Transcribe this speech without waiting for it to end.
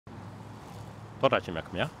တော်တာချင်းမြခ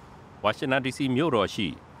င်ဗျာဝါရှင်တန် DC မြို့တော်ရှိ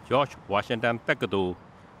George Washington တက္ကသိုလ်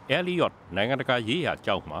Elliott နိုင်ငံတကာရေးရာ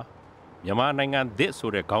ကျောင်းမှာမြန်မာနိုင်ငံသစ်ဆို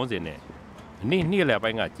တဲ့ခေါင်းစဉ်နဲ့နေ့လယ်ပို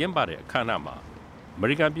င်းကကျင်းပတဲ့အခမ်းအနားမှာအမေ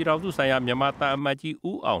ရိကန်ပြည်ထောင်စုဆိုင်ရာမြန်မာတာအမတ်ကြီး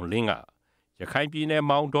ဦးအောင်လင်းကရခိုင်ပြည်နယ်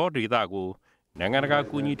မောင်တောဒေသကိုနိုင်ငံတကာ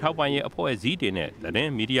ကူညီထောက်ပံ့ရေးအဖွဲ့အစည်းတွေနဲ့သတ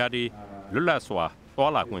င်းမီဒီယာတွေလွတ်လပ်စွာ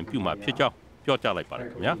သွားလာခွင့်ပြုမှာဖြစ်ကြောင်းပြောကြားလိုက်ပါတယ်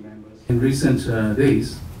ခင်ဗျာ In recent days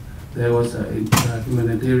there was a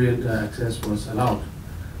humanitarian access was allowed.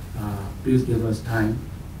 Please give us time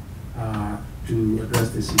to address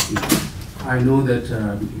this issue. I know that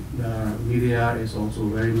media is also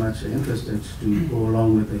very much interested to go along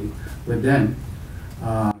with them.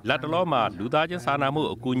 လက်တလောမှာလူသားချင်းစာနာမှု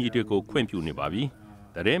အကူအညီတွေကိုခွင့်ပြုနေပါပြီ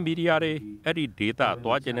။သတင်းမီဒီယာတွေအဲ့ဒီဒေတာ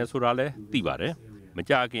သွားကျင်နေဆိုတာလည်းသိပါတယ်။မ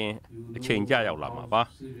ကြခင်အချိန်ကြရောက်လာမှာပါ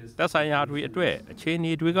။သက်ဆိုင်ရာတွေအတွက်အခြေအ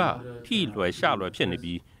နေတွေကထိလွယ်ရှလွယ်ဖြစ်နေ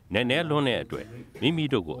ပြီးနည်းနည်းလွန်းတဲ့အတွက်မိမိ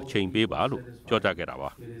တို့ကိုအချိန်ပေးပါလို့ပြောကြားခဲ့တာပါ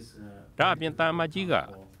။ဒါအပြင်တာမတ်ကြီးက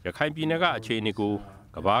ရခိုင်ပြည်နယ်ကအခြေအနေကို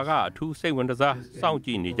ကဘာကအထူးစိတ်ဝင်စားစောင့်ကြ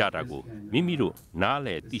ည့်နေကြတာကိုမိမိတို့နားလ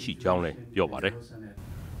ည်သိရှိကြောင်းလည်းပြောပါတယ်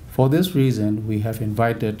။ For this reason, we have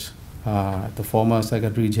invited the former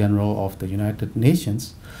Secretary General of the United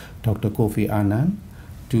Nations, Dr. Kofi Annan,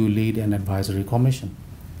 to lead an advisory commission.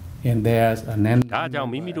 And there's an end. ဒါကြောင့်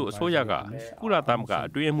မိမိတို့အစိုးရကကုလသမဂ္ဂ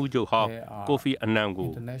အတွင်းရေးမှူးချုပ်ဟောင်းကိုဖီအနန်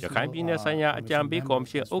ကိုရခိုင်ပြည်နယ်ဆိုင်ရာအကြံပေးကော်မ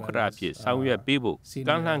ရှင်ဥက္ကဋ္ဌအဖြစ်ဆောင်ရွက်ပေးဖို့က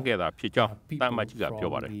မ်းလှမ်းခဲ့တာဖြစ်ကြောင်းတာမတ်ကြီးကပြော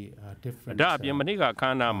ပါတယ်။ဒါအပြင်မနေ့ကအခ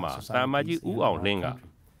မ်းအနားမှာတာမတ်ကြီးဦးအောင်လင်းက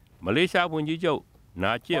မလေးရှားဝန်ကြီးချုပ်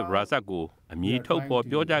နာကျစ်ရာဇတ်ကိုအမည်ထုတ်ဖော်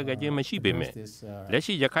ပြောကြားခဲ့ခြင်းမရှိပေမဲ့လက်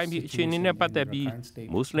ရှိရခိုင်ပြည်အခြေအနေနဲ့ပတ်သက်ပြီး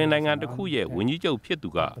မွတ်စလင်နိုင်ငံတစ်ခုရဲ့ဝန်ကြီးချုပ်ဖြစ်သူ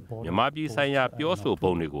ကမြန်မာပြည်ဆိုင်ရာပြောဆို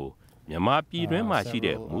ပုံတွေကိုမြန်မာပြည်တွင်းမှာရှိ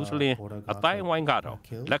တဲ့မွတ်စလင်အတိုင်းအဝိုင်းကတော့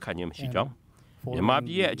လက်ခံခြင်းမရှိကြောင်းမြန်မာပြ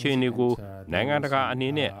ည်ရဲ့အခြေအနေကိုနိုင်ငံတကာအနေ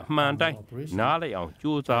နဲ့အမှန်တိုင်းနားလည်အောင်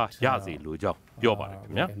ကြိုးစားရစေလိုကြောင်းပြောပါတယ်ခ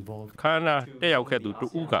င်ဗျာခန္ဓာတက်ရောက်ခဲ့သူတူ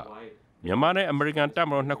ဦးကမြန်မာနဲ့အမေရိကန်တပ်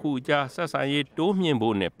မတော်နှစ်ခုအကြားဆက်ဆံရေးတိုးမြှင့်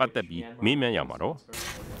ဖို့နဲ့ပတ်သက်ပြီးမေးမြန်းရမှာတော့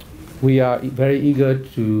We are very eager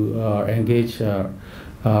to engage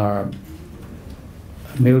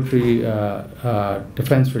military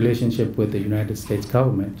defense relationship with the United States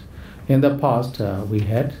government. In the past, we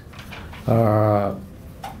had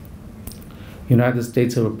United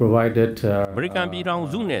States have provided အမေရိကန်ပြည်ထောင်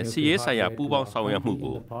စုနဲ့စီးရေးဆိုင်ရာပူးပေါင်းဆောင်ရွက်မှု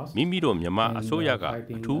ကိုမိမိတို့မြန်မာအစိုးရက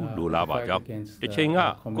အထူးလိုလားပါကြောင်းတစ်ချိန်က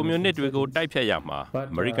ကွန်မြူနစ်တွေကိုတိုက်ဖြတ်ရမှာ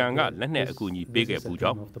အမေရိကန်ကလက်နက်အကူအညီပေးခဲ့ပူ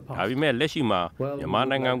ကြောင်းဒါပေမဲ့လက်ရှိမှာမြန်မာ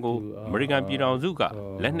နိုင်ငံကိုအမေရိကန်ပြည်ထောင်စုက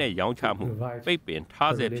လက်နက်ရောင်းချမှုပိတ်ပင်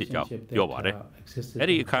ထားဆဲဖြစ်ကြောင်းပြောပါတယ်အဲ့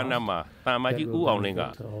ဒီအခမ်းအနားမှာတာမတ်ကြီးဦးအောင်လင်းက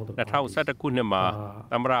2011ခုနှစ်မှာ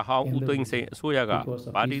သမ္မတဟောင်းဦးသိန်းစိန်အစိုးရက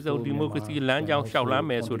ပါတီစုံဒီမိုကရေစီလမ်းကြောင်းလျှောက်လှမ်း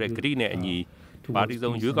မယ်ဆိုတဲ့ကတိနဲ့အညီပါတီ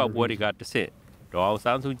စုံရွေးကောက်ပွဲတွေကတစ်ဆင့်ဒေါ်အောင်ဆ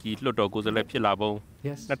န်းစုကြည်လွှတ်တော်ကိုယ်စားလှယ်ဖြစ်လာပုံ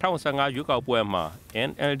2015ရွေးကောက်ပွဲမှာ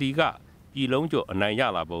NLD ကပြည်လုံးကျော်အနိုင်ရ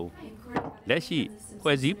လာပုံလက်ရှိ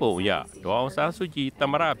ဖွဲ့စည်းပုံအရဒေါ်အောင်ဆန်းစုကြည်သ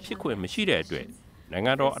မ္မတဖြစ်ခွင့်မရှိတဲ့အတွက်နိုင်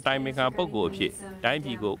ငံတော်အတိုင်ပင်ခံပုဂ္ဂိုလ်အဖြစ်တိုင်းပြ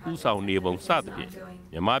ည်ကိုဥဆောင်နေပုံစသဖြင့်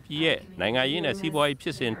မြန်မာပြည်ရဲ့နိုင်ငံရေးနဲ့စီးပွားရေးဖြ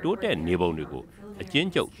စ်စဉ်တိုးတက်နေပုံတွေကိုအကျဉ်း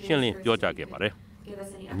ချုပ်ရှင်းလင်းပြောကြားခဲ့ပါတယ်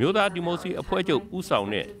အမျိုးသားဒီမိုကရေစီအဖွဲ့ချုပ်ဦးဆောင်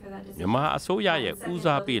တဲ့မြန်မာအစိုးရရဲ့ဦး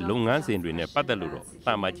စားပေးလုပ်ငန်းစဉ်တွေနဲ့ပတ်သက်လို့တော့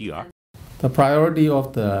တာမတ်ကြီးက The priority of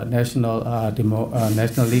the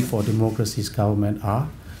National League for Democracy's government are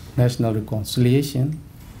national reconciliation,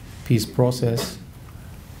 peace process,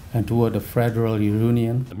 and toward the federal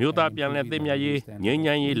union. အမျိုးသားပြန်လည်သင့်မြတ်ရေးငြိမ်းချ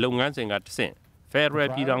မ်းရေးလုပ်ငန်းစဉ်ကတစ်ဆင့်ဖက်ဒရယ်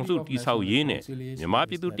ပြည်ထောင်စုတည်ဆောက်ရေးနဲ့မြန်မာ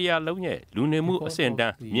ပြည်သူတရားလုံးရဲ့လူနေမှုအဆင့်တ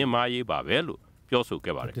န်းမြင့်မားရေးပါပဲလို့ပြောဆို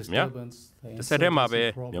ခဲ့ပါတယ်ခင်ဗျာတစ်ဆက်တည်းမှာပဲ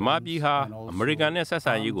မြန်မာပြည်ဟာအမေရိကန်နဲ့ဆက်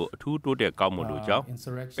ဆံရေးကိုအထူးတိုးတက်ကောင်းမွန်လို့ကြောင်း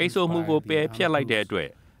ပိတ်ဆို့မှုကိုပယ်ဖျက်လိုက်တဲ့အတွက်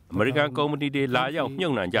အမေရိကန်ကုမ္ပဏီတွေလာရောက်မြှု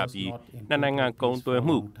ပ်နှံကြပြီးနှစ်နိုင်ငံကုန်သွယ်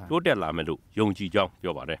မှုတိုးတက်လာမယ်လို့ယုံကြည်ကြောင်း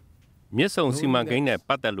ပြောပါတယ်မြစ်ဆုံစီမံကိန်းနဲ့ပ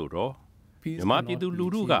တ်သက်လို့တော့မြန်မာပြည်သူလူ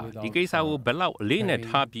ထုကဒီကိစ္စကိုဘယ်လောက်အလေးနဲ့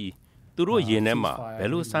ထားပြီးသူတို့ရင်ထဲမှာဘယ်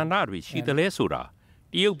လိုဆန္ဒတွေရှိသလဲဆိုတာ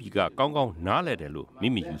တရုတ်ပြည်ကကောင်းကောင်းနားလည်တယ်လို့မိ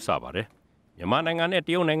မိယူဆပါတယ်မြန်မာနိုင်ငံနဲ့တ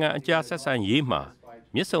ရုတ်နိုင်ငံအကြားဆက်ဆံရေးမှာ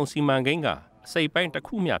မြစ်ဆုံစီမံကိန်းကအစိပ်ပိုင်းတစ်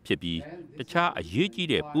ခုမျှဖြစ်ပြီးတခြားအရေးကြီး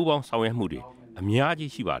တဲ့ပူးပေါင်းဆောင်ရွက်မှုတွေအများ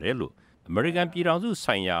ကြီးရှိပါတယ်လို့အမေရိကန်ပြည်ထောင်စု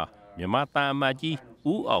ဆိုင်ရာမြန်မာတာအမတ်ကြီး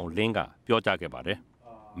ဦးအောင်လင်းကပြောကြားခဲ့ပါတယ်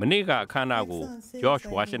မနေ့ကအခမ်းအနားကို George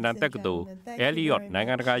Washington တက္ကသိုလ် Elliott နိုင်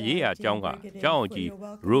ငံတကာရေးရာကျောင်းကကျောင်းအကြီး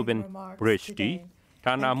Robin Bridgety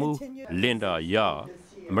ဌာနမှူး Linda Yar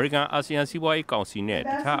အမေရိကန်အာဆီယံစီးပွားရေးကောင်စီနဲ့တ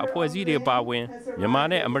ခြားအဖွဲ့အစည်းတွေပါဝင်မြန်မာ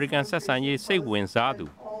နဲ့အမေရိကန်ဆက်ဆံရေးစိတ်ဝင်စားသူ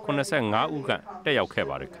85ဦးကတက်ရောက်ခဲ့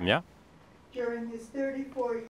ပါတယ်ခင်ဗျာ